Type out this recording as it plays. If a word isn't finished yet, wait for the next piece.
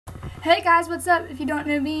Hey guys, what's up? If you don't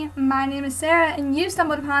know me, my name is Sarah and you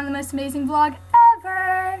stumbled upon the most amazing vlog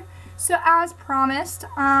ever. So as promised,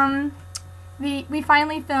 we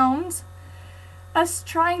finally filmed us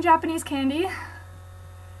trying Japanese candy.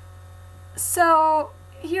 So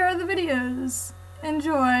here are the videos.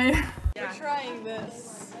 Enjoy. We're trying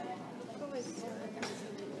this.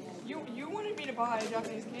 You wanted me to buy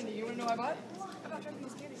Japanese candy. You want to know what I bought? I bought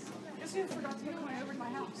Japanese candy. Because you forgot to come over to my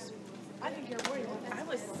house. I think you're worried. I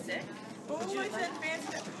was sick. Oh, I said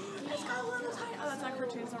fancy. It's got a little tiny. Oh, that's not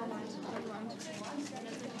cartoons. Never mind. Never mind.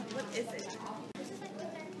 What is it?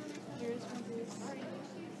 Here's one of these.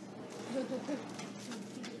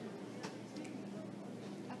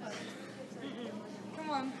 Come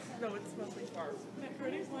on. No, it's mostly bars.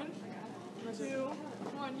 Ready? 1, 2,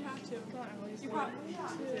 1. You have to. Come on, Emily. You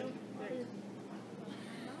have to.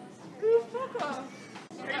 Ooh, fuck off.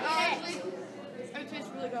 It tastes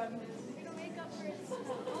really good.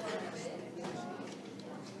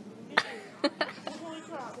 Holy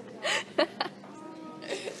crap.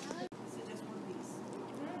 Is it just one of these?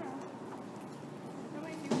 Yeah. No,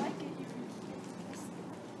 if you like it, you can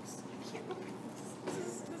I can't open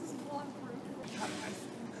this. This is vlog proof.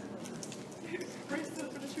 Grace does it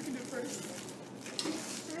finish, you can do it first.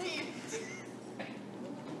 3.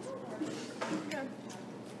 Yeah.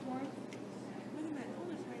 1. Wait a minute, hold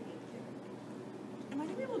this right. Am I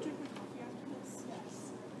gonna be able to drink my coffee after this? Yes.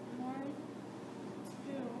 1,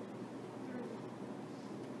 2, 3.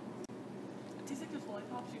 It tastes like those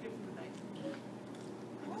lollipops you get from the bank.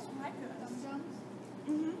 What's my good? Dum-dums?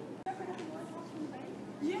 Mm-hmm. Ever had the lollipops from the bank?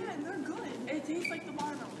 Yeah, and they're good. It tastes like the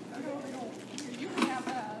watermelon. No, they don't. You can have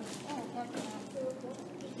that. Oh, fuck that.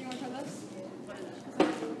 You want to try this? What is it?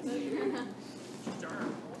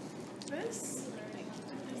 This is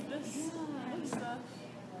this and stuff.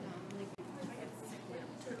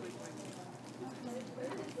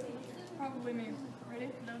 Probably me. Ready?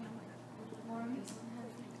 No. 1.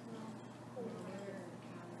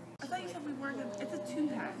 I thought you said we weren't gonna. It's a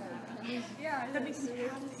 2-pack. Yeah, that makes me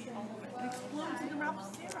have to eat all of it. It explodes in the maple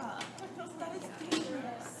syrup. That is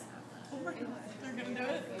dangerous. Oh my god. They're gonna do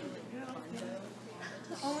it? Yeah.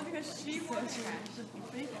 Only because she wants it.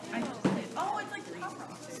 I just did. Oh, it's like Pop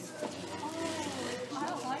Rocks. Oh, I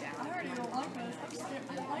don't like it. I already don't like this. I'm scared.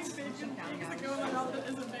 I like bacon things that go in my mouth that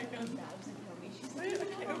isn't bacon. Wait, I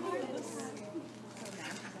can't open this.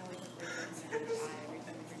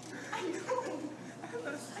 I know.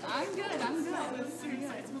 I'm good.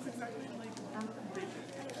 Seriously, it smells exactly like bacon.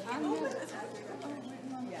 I'm good. Oh, wait,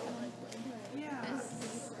 no. Yeah. This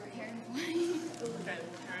is terrifying. Okay,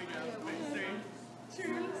 here we go. Wait, 3.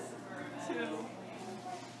 Cheers. 2.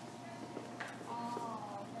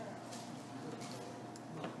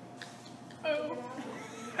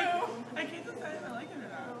 Oh, I can't decide if I like it or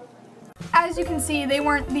not. As you can see, they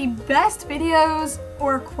weren't the best videos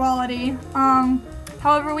or quality.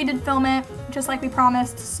 However, we did film it just like we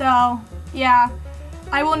promised, so yeah.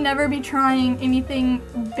 I will never be trying anything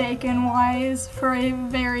bacon-wise for a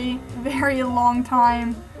very, very long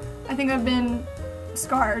time. I think I've been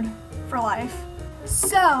scarred for life.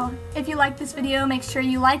 So, if you like this video, make sure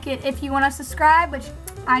you like it. If you want to subscribe, which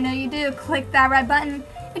I know you do, click that red button.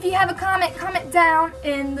 If you have a comment, comment down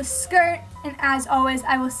in the skirt. And as always,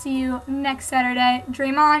 I will see you next Saturday.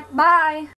 Dream on. Bye!